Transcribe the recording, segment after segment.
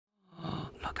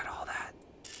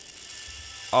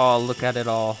Oh, look at it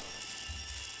all.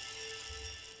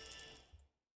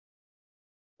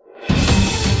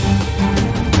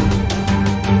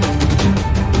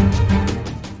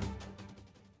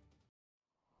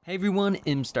 Hey everyone,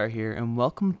 Imstar here, and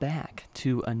welcome back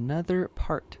to another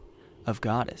part of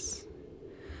GODUS.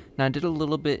 Now I did a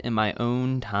little bit in my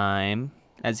own time.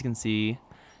 As you can see,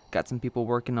 got some people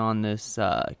working on this,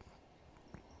 what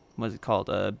is it called?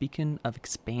 A beacon of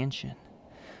expansion.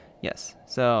 Yes,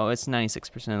 so it's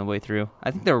 96% of the way through. I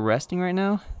think they're resting right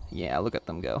now. Yeah, look at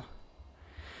them go.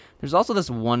 There's also this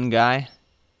one guy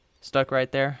stuck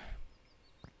right there.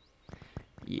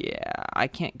 Yeah, I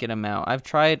can't get him out. I've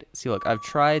tried, see look, I've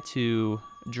tried to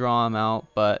draw him out,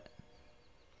 but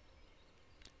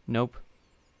nope.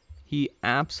 He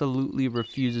absolutely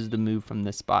refuses to move from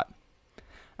this spot.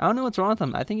 I don't know what's wrong with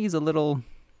him. I think he's a little,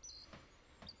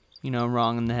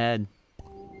 wrong in the head.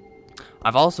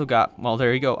 I've also got, well,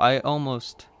 there you go. I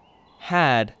almost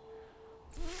had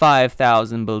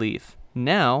 5,000 belief.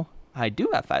 Now, I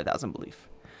do have 5,000 belief.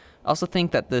 I also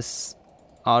think that this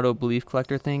auto belief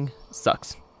collector thing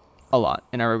sucks a lot,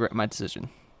 and I regret my decision.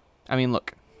 I mean,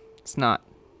 look, it's not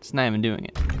even doing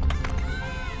it.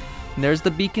 And there's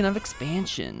the beacon of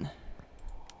expansion.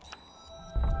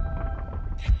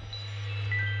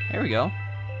 There we go.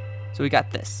 So we got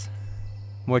this.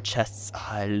 More chests. Oh,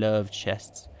 I love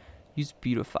chests. Use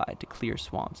beautify to clear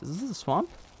swamps. Is this a swamp?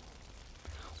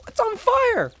 It's on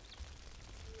fire!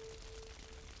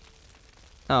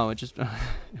 Oh, it just it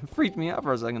freaked me out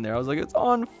for a second there. I was like, it's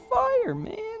on fire,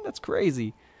 man. That's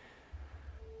crazy.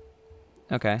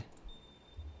 Okay.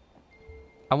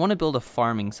 I want to build a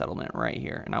farming settlement right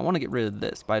here. And I want to get rid of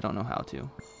this, but I don't know how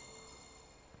to.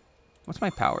 What's my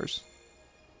powers?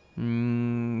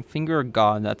 Finger of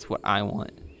God, that's what I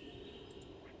want.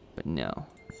 But no.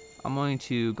 I'm going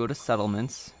to go to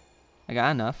settlements. I got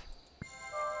enough.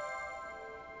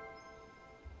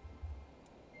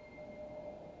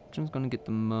 Which one's going to get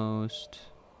the most?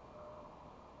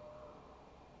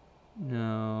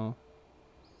 No.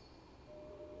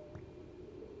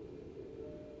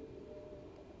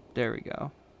 There we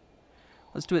go.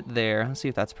 Let's do it there. Let's see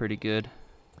if that's pretty good.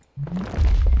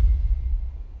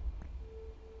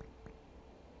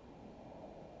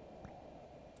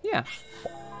 Yeah.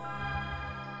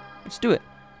 Let's do it.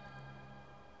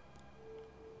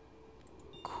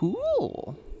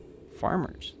 Cool.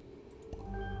 Farmers.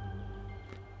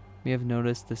 We have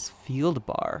noticed this field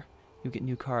bar. You get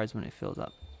new cards when it fills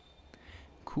up.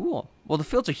 Cool. Well, the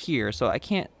fields are here, so I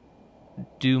can't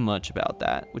do much about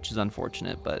that, which is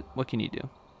unfortunate, but what can you do?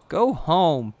 Go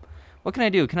home. What can I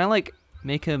do? Can I, like,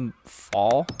 make him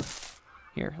fall?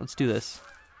 Here, let's do this.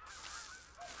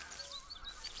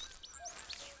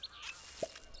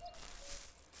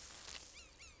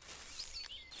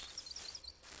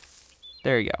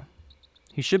 There you go.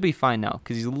 He should be fine now,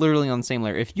 because he's literally on the same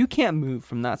layer. If you can't move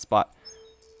from that spot,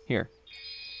 here,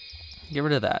 get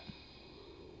rid of that.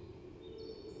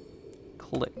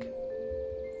 Click.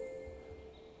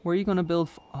 Where are you going to build?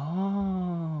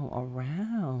 Oh,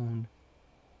 around.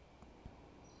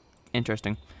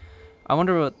 Interesting. I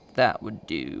wonder what that would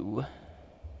do.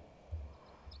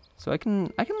 So I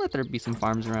can let there be some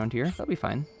farms around here. That'll be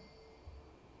fine.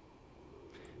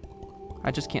 I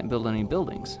just can't build any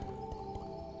buildings.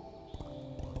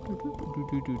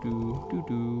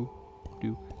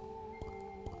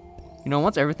 You know,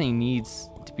 once everything needs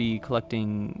to be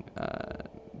collecting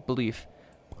belief.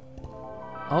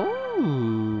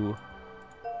 Oh,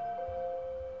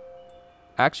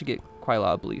 I actually get quite a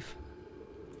lot of belief.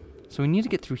 So we need to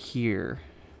get through here.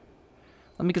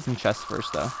 Let me get some chests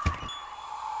first, though.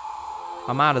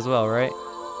 I'm out as well, right?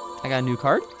 I got a new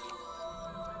card.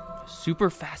 Super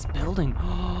fast building.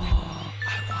 Oh,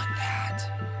 I want that.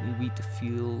 Wheat to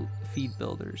feed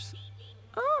builders.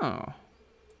 Oh.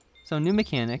 So new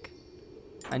mechanic.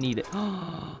 I need it.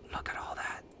 Oh, look at all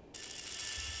that.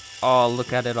 Oh,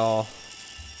 look at it all.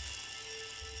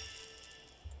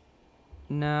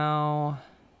 Now,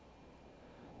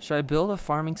 should I build a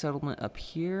farming settlement up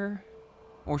here?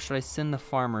 Or should I send the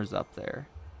farmers up there?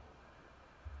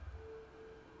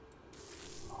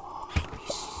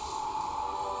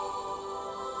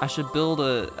 I should build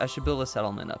a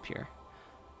settlement up here.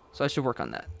 So I should work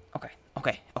on that.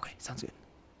 Okay, sounds good.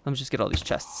 Let me just get all these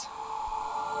chests.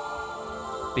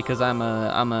 Because I'm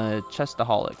a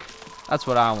chestaholic. That's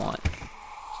what I want.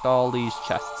 Just all these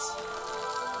chests.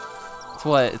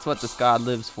 It's what this god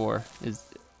lives for, is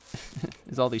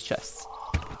all these chests.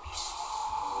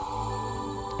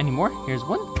 Any more? Here's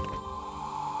one.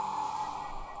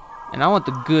 And I want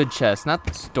the good chests, not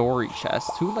the story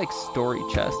chests. Who likes story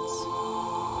chests?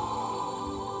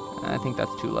 I think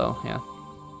that's too low, yeah.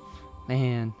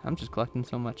 Man, I'm just collecting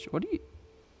so much. What do you...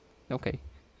 Okay.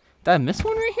 Did I miss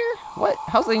one right here? What?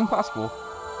 How's that even possible?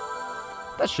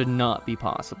 That should not be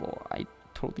possible. I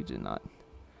totally did not.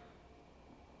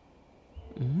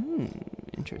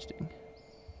 Interesting.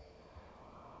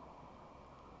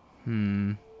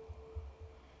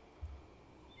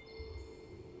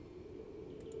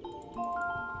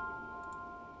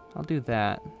 I'll do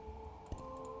that.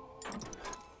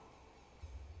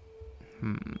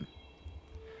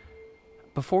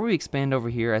 Before we expand over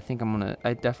here, I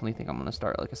definitely think I'm gonna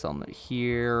start like a settlement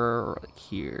here or like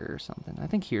here or something. I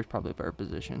think here's probably a better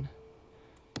position.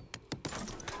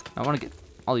 I want to get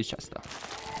all these chests though.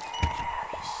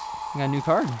 I got a new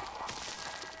card.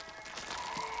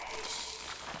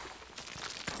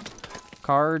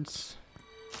 Cards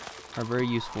are very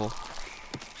useful.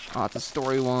 Oh, it's a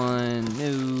story one.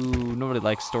 No, nobody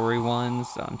likes story ones.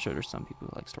 I'm sure there's some people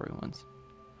who like story ones.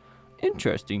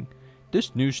 Interesting.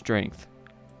 This new strength.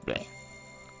 Blech.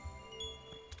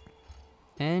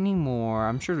 Any more?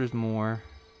 I'm sure there's more.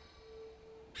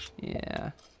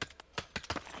 Yeah.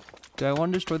 Do I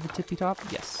want to destroy the tippy top?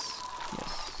 Yes.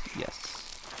 Yes.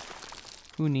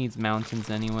 Yes. Who needs mountains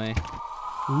anyway?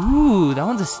 Ooh, that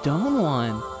one's a stone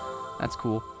one. That's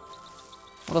cool.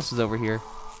 What else is over here?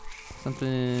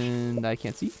 Something that I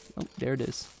can't see? Oh, there it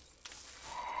is.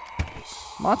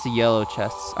 Lots of yellow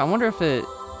chests. I wonder if it...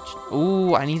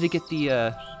 Ooh, I need to get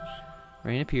the...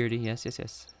 Rain of Purity. Yes, yes,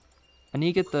 yes. I need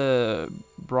to get the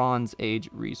Bronze Age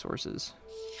resources.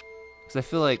 Because I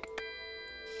feel like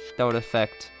that would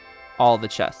affect all the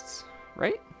chests,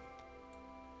 right?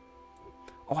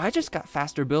 Oh, I just got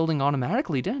faster building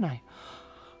automatically, didn't I?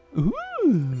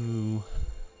 Ooh.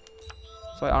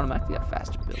 So I automatically got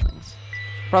faster buildings.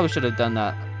 Probably should have done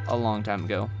that a long time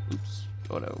ago. Oops.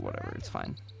 Whatever. It's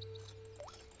fine.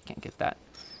 Can't get that.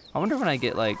 I wonder when I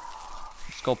get, like,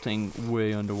 sculpting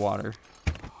way underwater.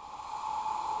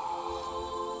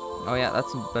 Oh, yeah,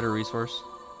 that's a better resource.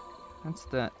 That's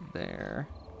that there.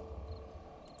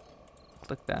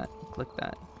 Click that. Click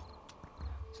that.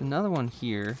 There's another one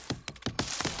here.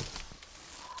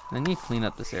 I need to clean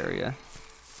up this area.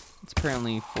 It's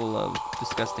apparently full of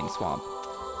disgusting swamp.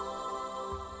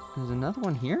 There's another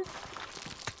one here?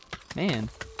 Man,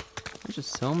 there's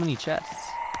just so many chests.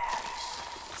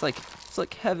 It's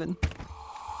like heaven.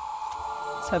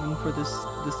 It's heaven for this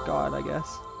god, I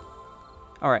guess.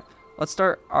 Alright, let's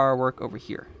start our work over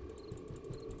here.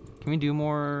 Can we do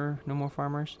more? No more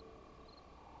farmers?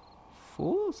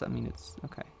 Fools? I mean, it's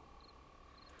okay.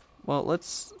 Well,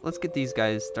 let's get these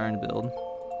guys starting to build.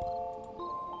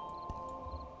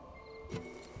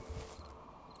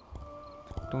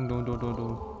 Dun, dun, dun, dun,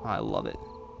 dun. I love it.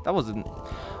 That wasn't...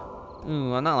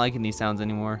 Ooh, I'm not liking these sounds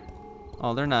anymore.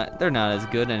 Oh, they're not as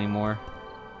good anymore.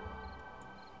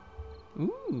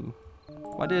 Ooh.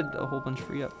 Why did a whole bunch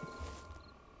free up?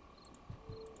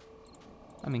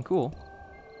 I mean, cool.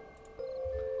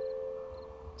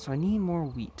 So I need more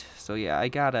wheat. So yeah, I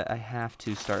have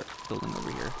to start building over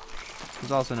here.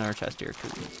 There's also another chest here,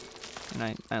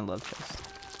 and I love chests.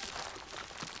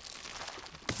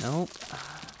 Nope.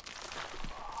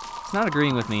 It's not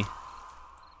agreeing with me.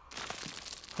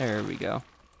 There we go.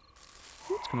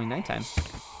 Ooh, it's coming nighttime.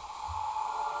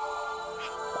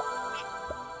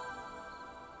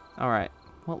 Alright,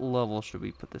 what level should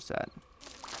we put this at?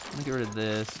 I'm gonna get rid of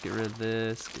this, get rid of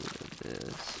this, get rid of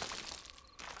this.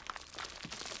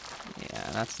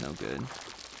 Yeah, that's no good.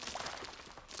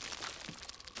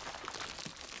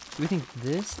 Do we think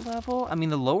this level? I mean,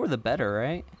 the lower the better,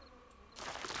 right?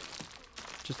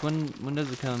 Just when does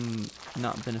it become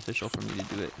not beneficial for me to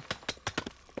do it?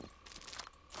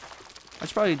 I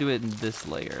should probably do it in this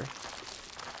layer,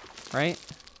 right?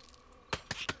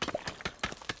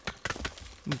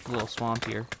 It's a little swamp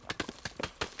here.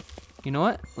 You know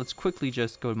what? Let's quickly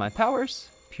just go to my powers,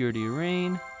 Purity of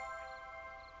Rain,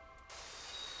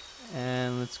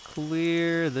 and let's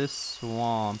clear this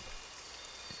swamp.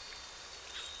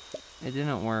 It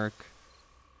didn't work.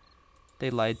 They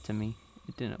lied to me.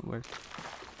 It didn't work.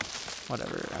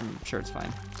 Whatever, I'm sure it's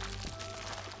fine.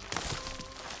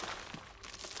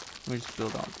 Let me just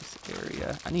build out this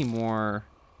area. I need more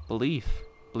belief,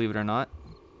 believe it or not.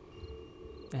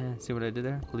 See what I did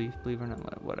there? Believe it or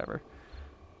not, whatever.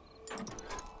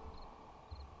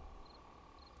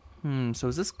 So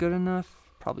is this good enough?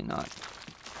 Probably not.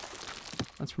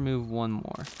 Let's remove one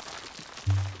more.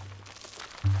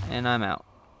 And I'm out.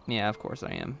 Yeah, of course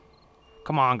I am.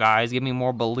 Come on, guys, give me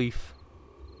more belief.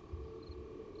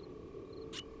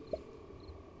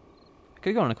 I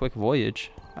could go on a quick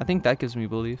voyage. I think that gives me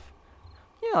belief.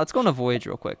 Yeah, let's go on a voyage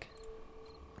real quick.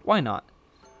 Why not?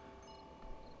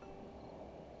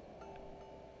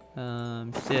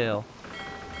 Still.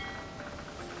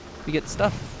 We get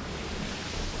stuff.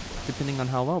 Depending on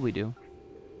how well we do.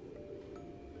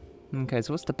 Okay,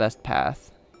 so what's the best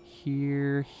path?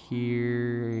 Here,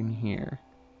 here, and here.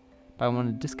 But I want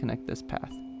to disconnect this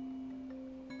path.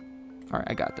 Alright,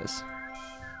 I got this.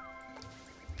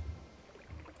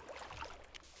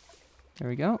 There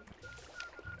we go.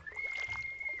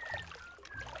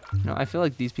 No, I feel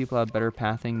like these people have better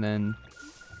pathing than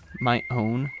my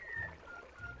own.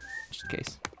 Just in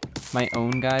case. My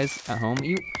own guys at home.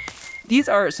 These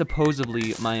are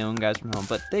supposedly my own guys from home,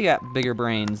 but they got bigger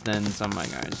brains than some of my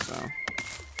guys, so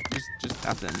just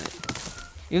have to admit.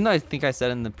 Even though I think I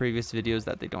said in the previous videos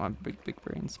that they don't have big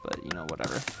brains, but you know,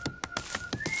 whatever.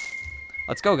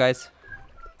 Let's go, guys.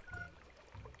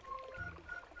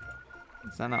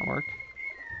 Does that not work?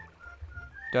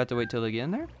 Do I have to wait till they get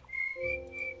in there?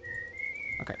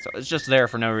 Okay, so it's just there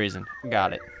for no reason.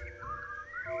 Got it.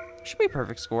 Should be a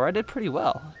perfect score. I did pretty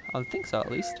well. I would think so,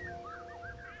 at least.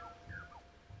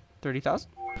 30,000?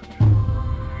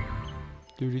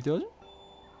 30,000?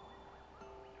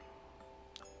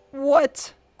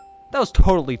 What? That was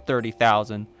totally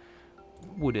 30,000.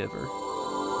 Whatever.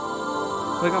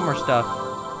 We got more stuff.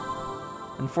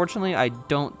 Unfortunately, I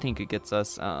don't think it gets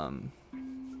us,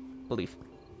 belief.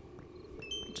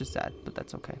 Which is sad, but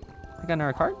that's okay. I got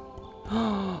another card.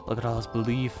 Look at all this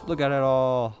belief. Look at it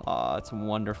all. Oh, it's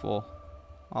wonderful.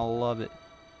 I love it.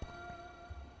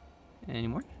 Any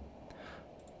more?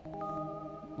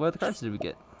 What other cards did we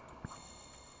get?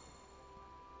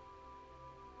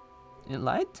 It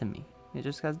lied to me. It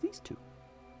just has these two.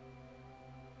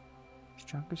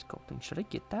 Stronger sculpting. Should I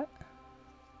get that?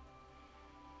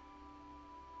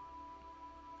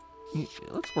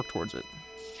 Let's work towards it.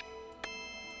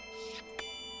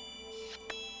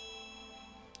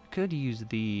 Could use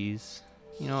these.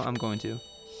 You know what? I'm going to.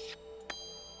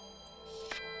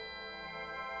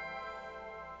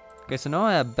 Okay, so now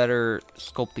I have better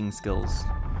sculpting skills,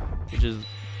 which is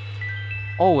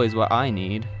always what I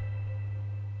need.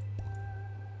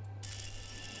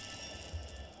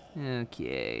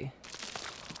 Okay.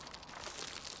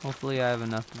 Hopefully I have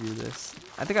enough to do this.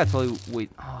 I think I totally wait.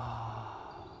 Oh.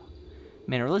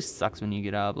 Man, it really sucks when you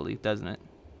get out of belief, doesn't it?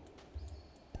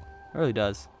 It really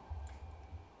does.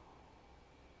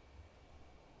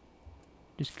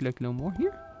 Just collect a little more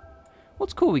here. Well,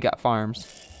 it's cool we got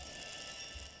farms.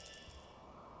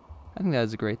 I think that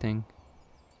is a great thing.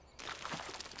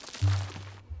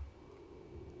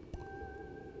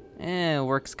 It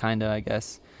works kinda, I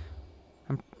guess.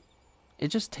 It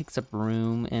just takes up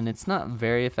room, and it's not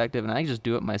very effective, and I can just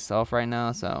do it myself right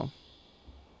now, so...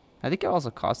 I think it also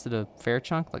costed a fair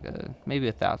chunk, like maybe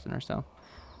 1,000 or so.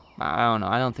 I don't know,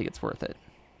 I don't think it's worth it.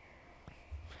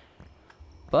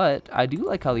 But I do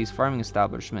like how these farming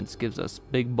establishments gives us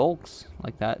big bulks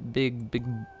like that. Big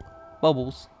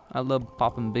bubbles. I love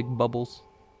popping big bubbles.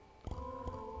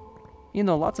 You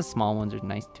know, lots of small ones are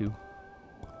nice too.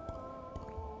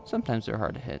 Sometimes they're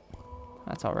hard to hit.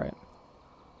 That's alright.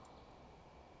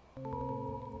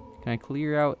 Can I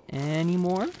clear out any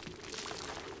more?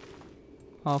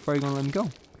 How far are you going to let me go?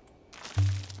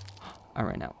 I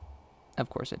ran out. Of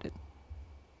course I did.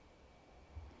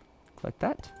 Collect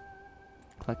that.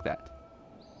 Collect that.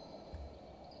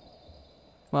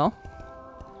 Well,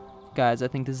 guys, I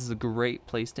think this is a great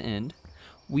place to end.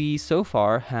 We so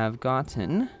far have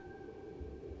gotten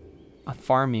a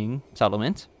farming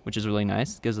settlement, which is really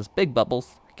nice. It gives us big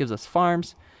bubbles, gives us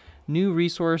farms, new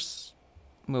resource.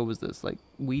 What was this, like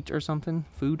wheat or something?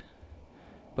 Food?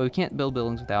 But we can't build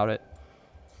buildings without it.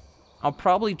 I'll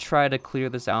probably try to clear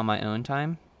this out on my own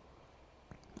time.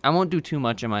 I won't do too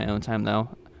much in my own time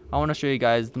though. I want to show you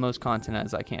guys the most content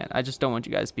as I can. I just don't want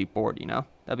you guys to be bored, you know?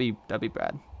 That'd be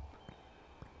bad.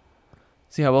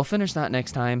 So yeah, we'll finish that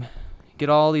next time. Get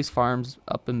all these farms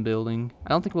up and building. I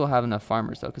don't think we'll have enough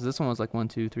farmers though, because this one was like 1,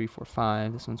 2, 3, 4,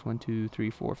 5. This one's 1, 2, 3,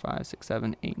 4, 5, 6,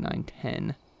 7, 8, 9,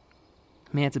 10.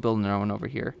 Man, it's a building their own over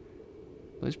here.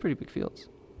 But there's pretty big fields.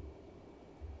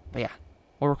 But yeah,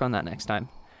 we'll work on that next time.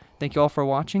 Thank you all for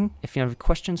watching. If you have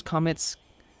questions, comments,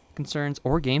 concerns,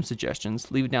 or game suggestions,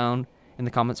 leave it down in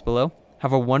the comments below.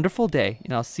 Have a wonderful day,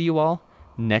 and I'll see you all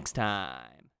next time.